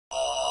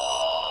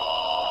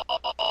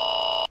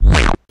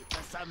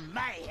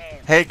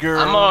Hey, girl.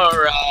 I'm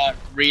more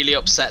really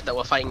upset that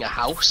we're fighting a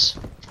house.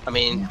 I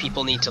mean,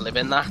 people need to live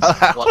in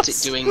that. What's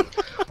it doing?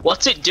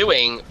 What's it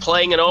doing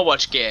playing an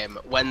Overwatch game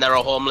when there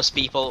are homeless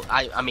people?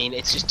 I mean,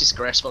 it's just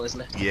disgraceful,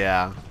 isn't it?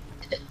 Yeah.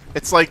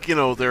 It's like, you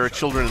know, there are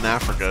children in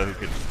Africa who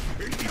could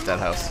eat that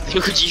house.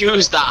 You could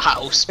use that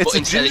house, but It's a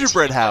instead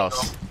gingerbread it's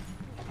house.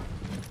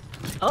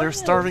 Oh, There are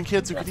starving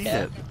kids who could eat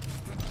okay. it.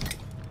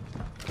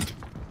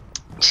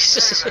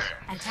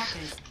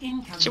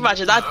 Could you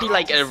imagine? That'd be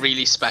like a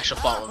really special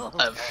form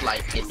of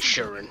like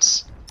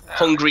insurance.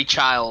 Hungry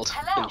child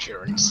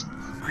insurance.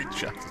 Hungry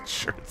Child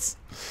Insurance.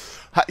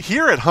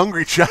 Here at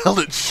Hungry Child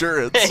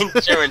Insurance.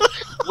 Insurance.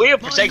 We'll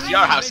protect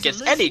your house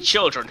against any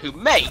children who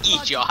may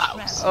eat your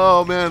house.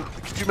 Oh man,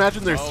 could you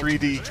imagine their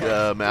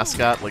 3D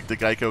mascot, like the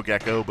Geico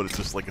Gecko, but it's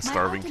just like a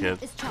starving kid?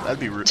 That'd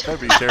be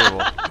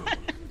terrible.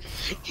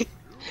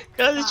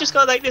 It's just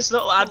got like this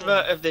little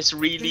advert of this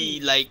really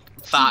like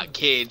fat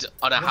kid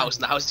on a house,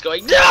 and the house is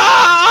going,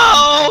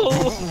 no!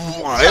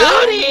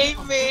 Don't eat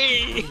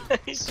me!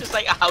 It's just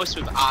like a house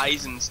with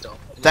eyes and stuff.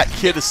 That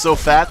kid is so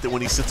fat that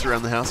when he sits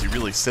around the house, he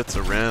really sits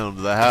around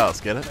the house.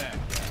 Get it?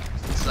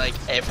 It's like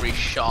every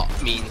shot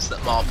means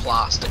that more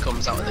plaster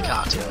comes out of the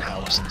cartoon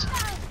house.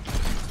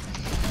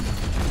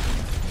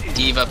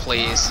 Diva,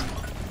 please.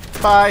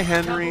 Bye,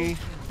 Henry.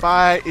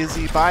 Bye,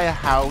 Izzy. Buy a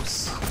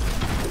house.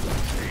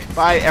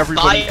 Buy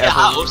everybody Buy a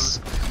house.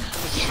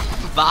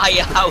 Buy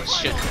a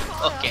house, should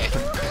okay.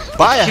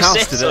 Buy a You house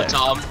say today. so,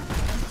 Tom.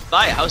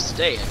 Buy a house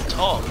today at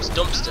Tom's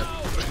Dumpster.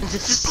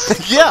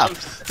 Yeah,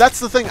 that's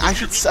the thing. I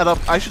should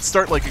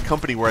start like a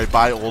company where I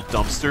buy old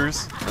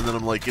dumpsters, and then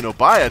I'm like, you know,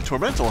 buy a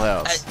Tormental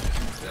house.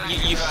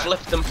 You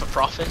flip them for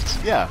profit.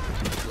 Yeah.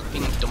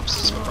 Flipping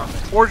dumpsters for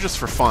profit. Or just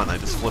for fun. I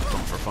just flip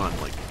them for fun,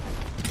 like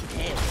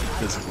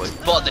physically.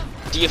 But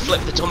do you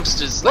flip the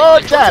dumpsters? Oh,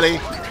 Like, Daddy!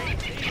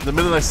 The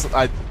minute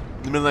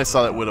I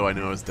saw that widow, I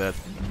knew I was dead.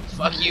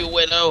 fuck you,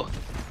 widow.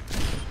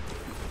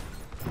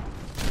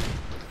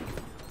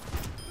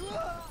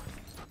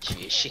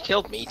 Jeez, she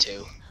killed me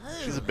too.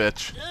 She's a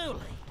bitch.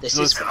 This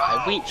is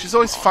why we. She's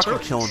always fucking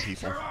killing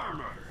people.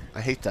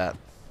 I hate that.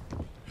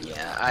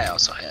 Yeah, I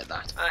also heard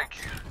that.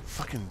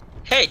 Fucking.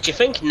 Hey, do you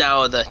think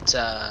now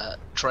that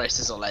Trace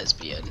is a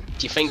lesbian,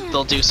 do you think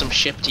they'll do some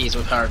ship-tease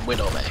with her and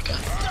Widowmaker?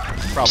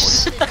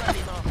 Probably.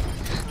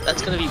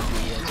 That's gonna be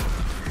weird.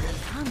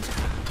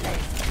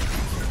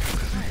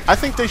 I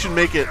think they should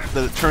make it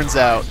that it turns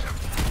out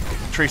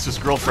Tracer's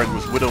girlfriend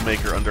was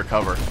Widowmaker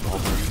undercover the whole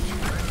time.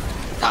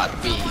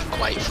 That'd be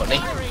quite funny.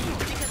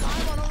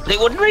 But it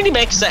wouldn't really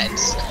make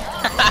sense.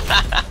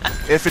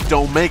 If it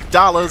don't make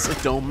dollars,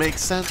 it don't make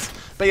sense.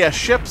 But yeah,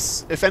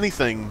 ships, if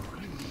anything,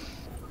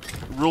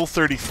 Rule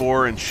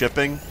 34 and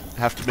shipping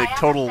have to make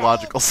total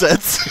logical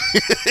sense.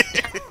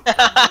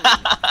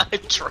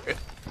 True.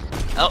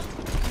 Oh,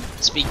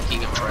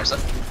 speaking of Tracer,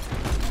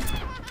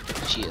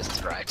 she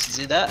is right.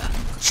 See that?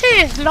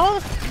 Cheers,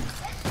 love.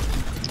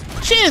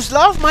 Cheers,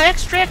 love. My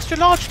extra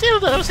large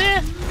dildos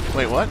here.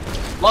 Wait, what?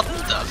 What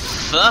the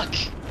fuck?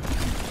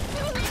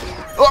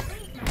 Oh!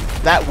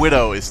 That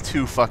widow is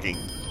too fucking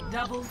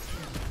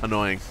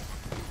annoying.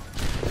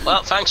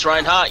 Well, thanks,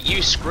 Reinhardt.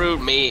 You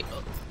screwed me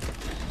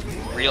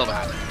real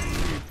bad.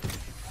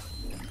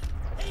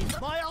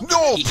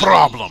 No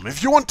problem.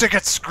 If you want to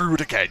get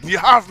screwed again, you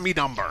have me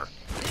number.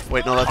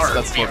 Wait, no,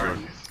 that's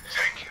Torbjorn.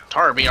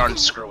 Torbjorn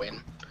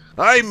screwing.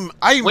 I'm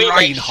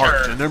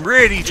Reinhardt, and I'm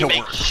ready to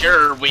make work.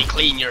 sure we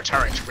clean your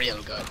turret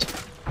real good.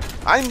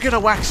 I'm gonna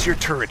wax your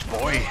turret,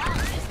 boy.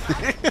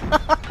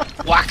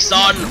 Wax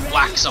on,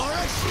 wax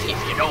off,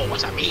 if you know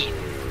what I mean.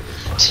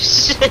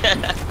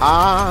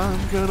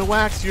 I'm gonna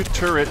wax your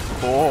turret,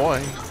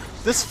 boy.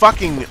 This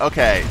fucking...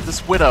 Okay,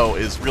 this widow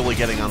is really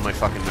getting on my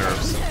fucking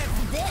nerves.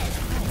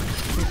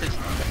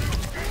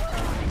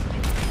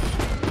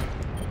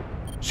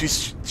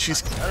 She's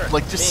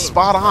like just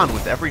spot on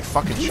with every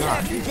fucking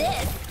shot.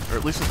 Or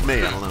at least with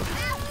me, I don't know.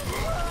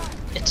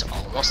 It's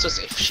almost as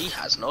if she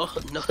has no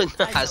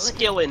has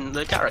skill in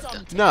the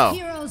character. No.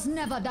 Heroes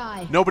never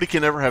die. Nobody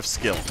can ever have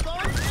skill.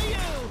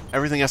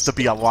 Everything has to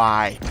be a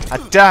lie. A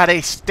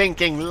dirty,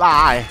 stinking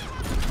lie.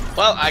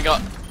 Well, I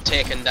got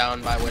taken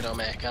down by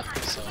Widowmaker,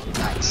 so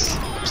that's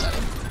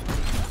upsetting.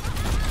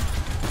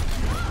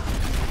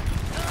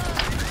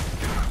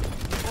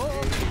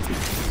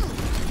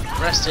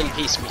 Rest in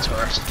peace, me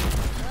turret.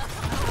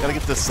 Gotta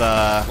get this,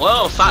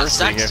 Whoa, Fat Mercy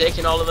Stack's here.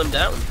 taking all of them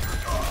down.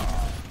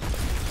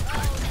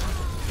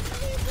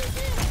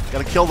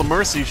 Gotta kill the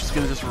Mercy, she's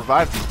gonna just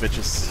revive these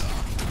bitches.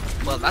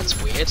 Well,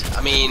 that's weird.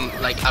 I mean,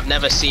 like, I've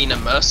never seen a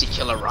Mercy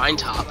kill a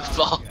Reinhardt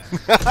before.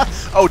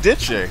 Oh, did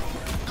she?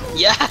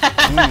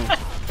 Yeah!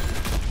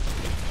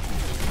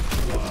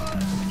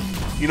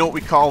 You know what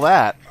we call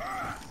that?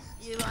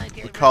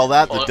 We call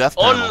that the death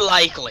panel.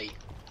 Unlikely.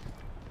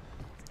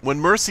 When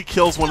Mercy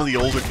kills one of the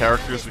older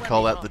characters, we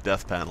call that the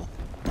death panel.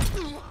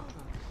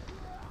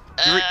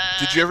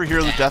 Did you ever hear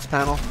of the death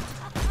panel?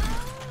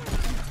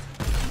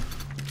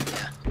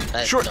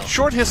 No.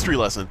 Short history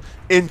lesson.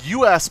 In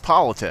U.S.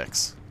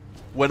 politics,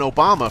 when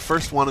Obama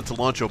first wanted to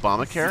launch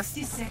Obamacare,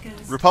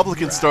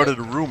 Republicans started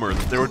a rumor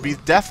that there would be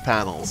death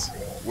panels,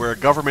 where a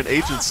government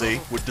agency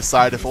would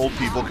decide if old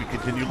people could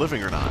continue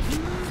living or not.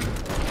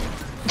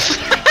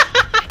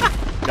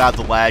 God,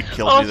 the lag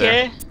killed me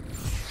there. Okay.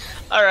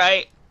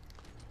 Alright.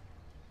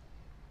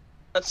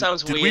 That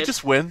sounds weird. Did we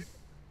just win?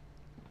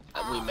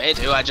 We may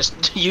do. I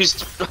just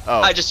used.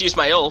 Oh. I just used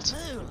my ult.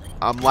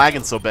 I'm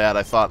lagging so bad.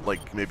 I thought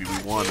like maybe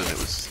we won and it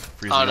was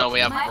freezing. Oh no, up. we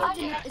haven't.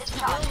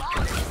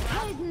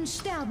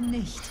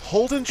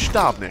 Holden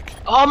Stabnik.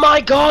 Oh my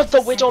God, the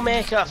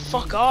Widowmaker!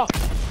 Fuck off!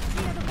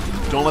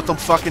 Don't let them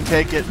fucking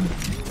take it.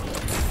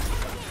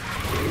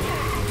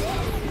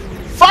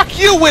 Fuck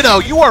you, Widow!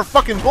 You are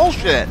fucking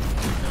bullshit.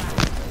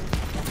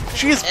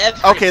 She is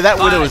okay. That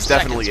Widow is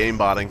definitely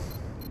aimbotting.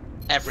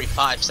 Every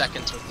 5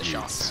 seconds with the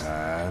shots.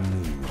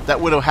 That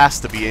Widow has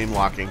to be aim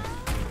locking.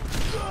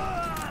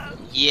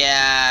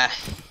 Yeah.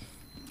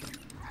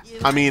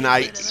 I mean,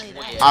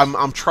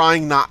 I'm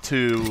trying not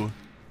to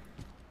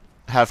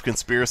have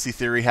conspiracy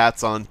theory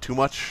hats on too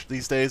much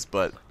these days,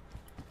 but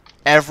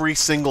every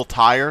single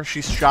tire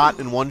she's shot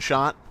in one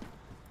shot,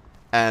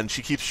 and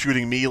she keeps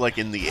shooting me like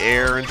in the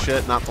air and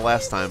shit. Not the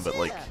last time, but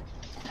like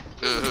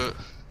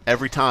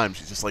every time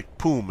she's just like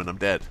boom, and I'm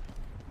dead.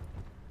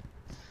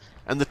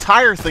 And the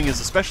tire thing is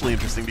especially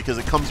interesting because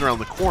it comes around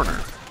the corner,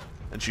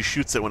 and she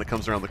shoots it when it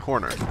comes around the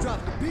corner.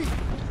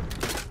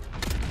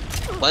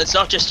 Well, it's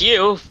not just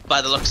you,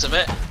 by the looks of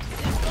it.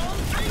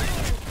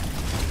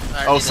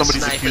 Oh,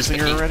 somebody's accusing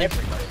her already?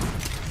 Everybody.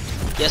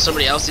 Yeah,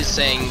 somebody else is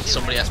saying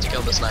somebody has to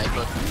kill the sniper.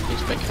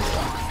 Who's picking it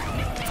up?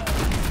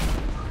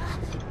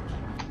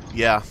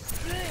 Yeah.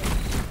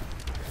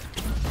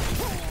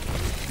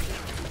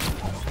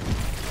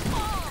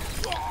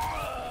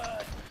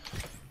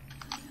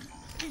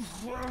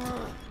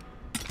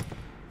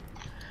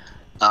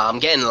 I'm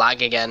getting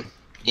lag again.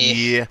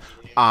 Yeah,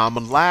 I'm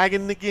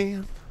lagging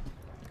again.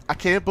 I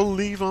can't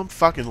believe I'm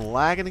fucking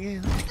lagging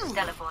again.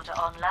 Teleporter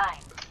online.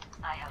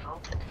 I have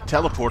opened the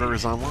Teleporter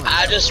is online.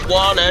 I just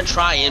wanna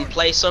try and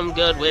play some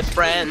good with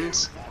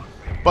friends.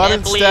 But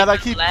Can't instead I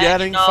believe keep I'm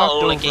getting lagging fucked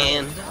all over.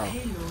 again.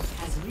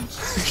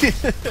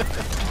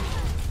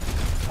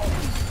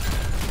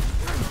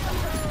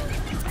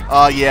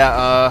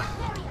 Yeah,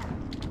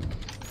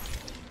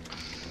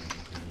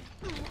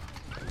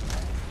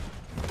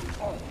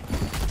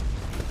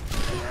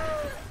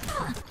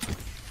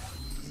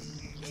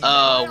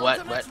 Oh,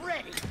 what?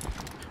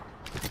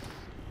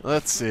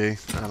 let's see.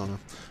 I don't know.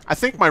 I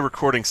think my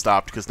recording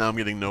stopped because now I'm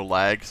getting no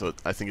lag, so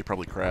I think it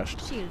probably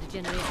crashed. shield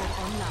generator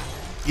online.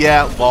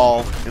 Yeah,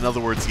 lol. In other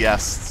words,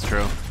 yes, it's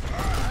true.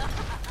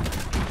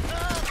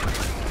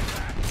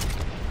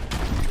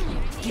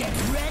 Get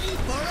ready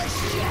for a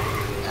shot.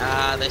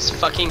 Ah, this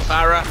fucking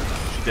Farah.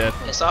 She dead.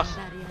 Piss off.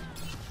 Barrier.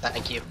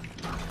 Thank you.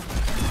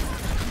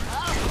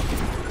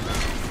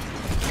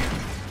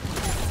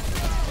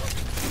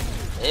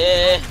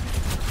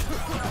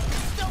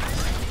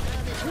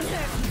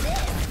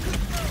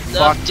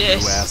 Fuck you,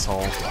 this.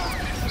 asshole.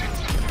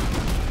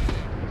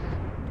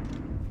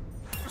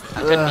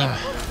 I couldn't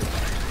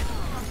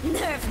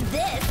even. Nerf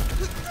this.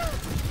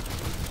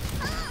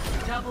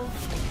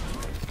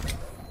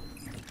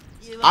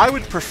 I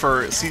would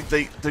prefer. See,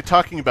 they're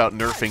talking about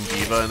nerfing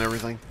Diva and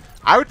everything.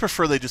 I would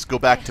prefer they just go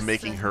back to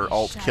making her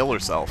ult kill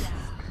herself,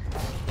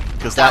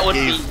 because that would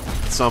gave be-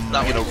 some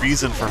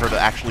reason for her to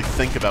actually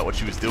think about what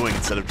she was doing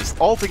instead of just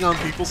ulting on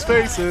people's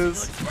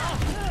faces.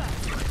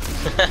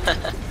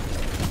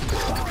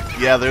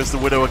 Yeah, there's the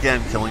Widow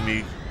again, killing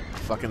me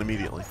fucking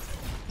immediately.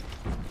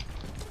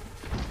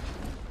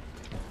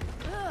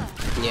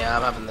 Yeah,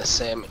 I'm having the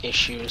same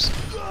issues.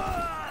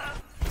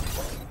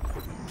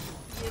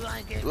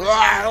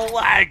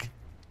 Lag!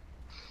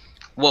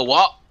 Whoa,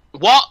 what?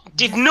 What?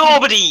 Did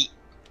nobody?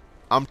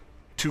 I'm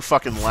too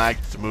fucking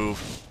lagged to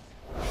move.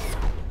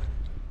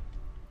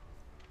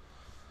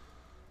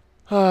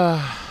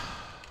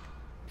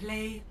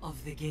 Play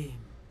of the game.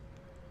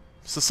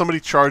 So somebody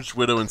charged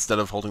Widow instead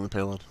of holding the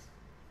payload.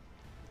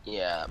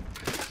 Yeah.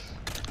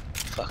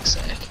 Fuck's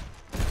sake.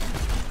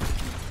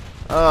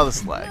 Oh,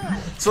 this lag.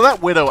 So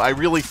that Widow, I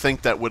really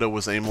think that Widow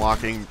was aim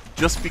locking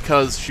just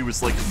because she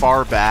was like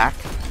far back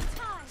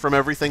from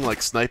everything,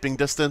 like sniping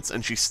distance,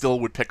 and she still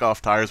would pick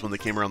off tires when they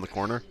came around the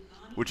corner,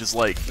 which is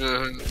like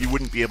you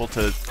wouldn't be able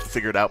to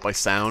figure it out by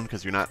sound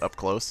because you're not up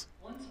close.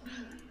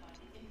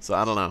 So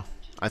I don't know.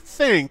 I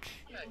think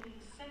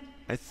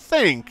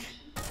Epic.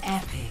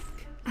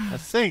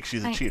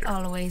 she's a cheater.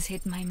 Always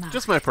hit my mark.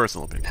 Just my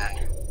personal opinion.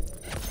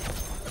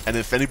 And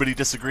if anybody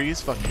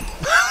disagrees, fuck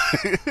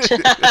you.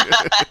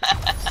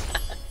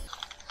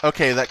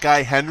 Okay, that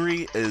guy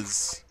Henry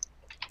he's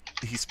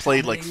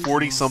played like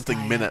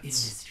 40-something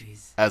minutes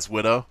as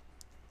Widow,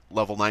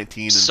 level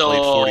 19, and So-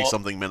 played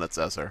 40-something minutes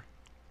as her.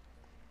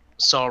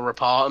 So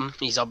report him.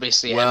 He's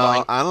obviously Well,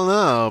 aiming. I don't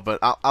know, but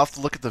I'll have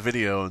to look at the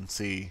video and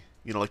see.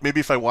 You know, like maybe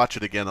if I watch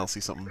it again, I'll see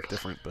something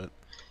different. But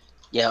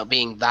Yeah,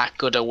 being that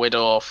good a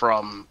Widow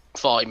from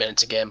 40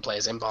 minutes of gameplay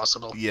is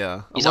impossible.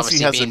 yeah, He's unless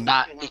he obviously has being a,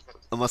 banned.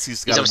 unless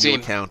he's He's got a obviously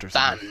new account or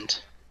something.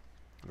 banned.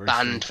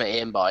 banned for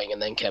aimbotting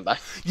and then came back.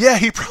 Yeah,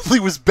 he probably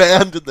was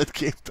banned and then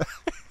came back.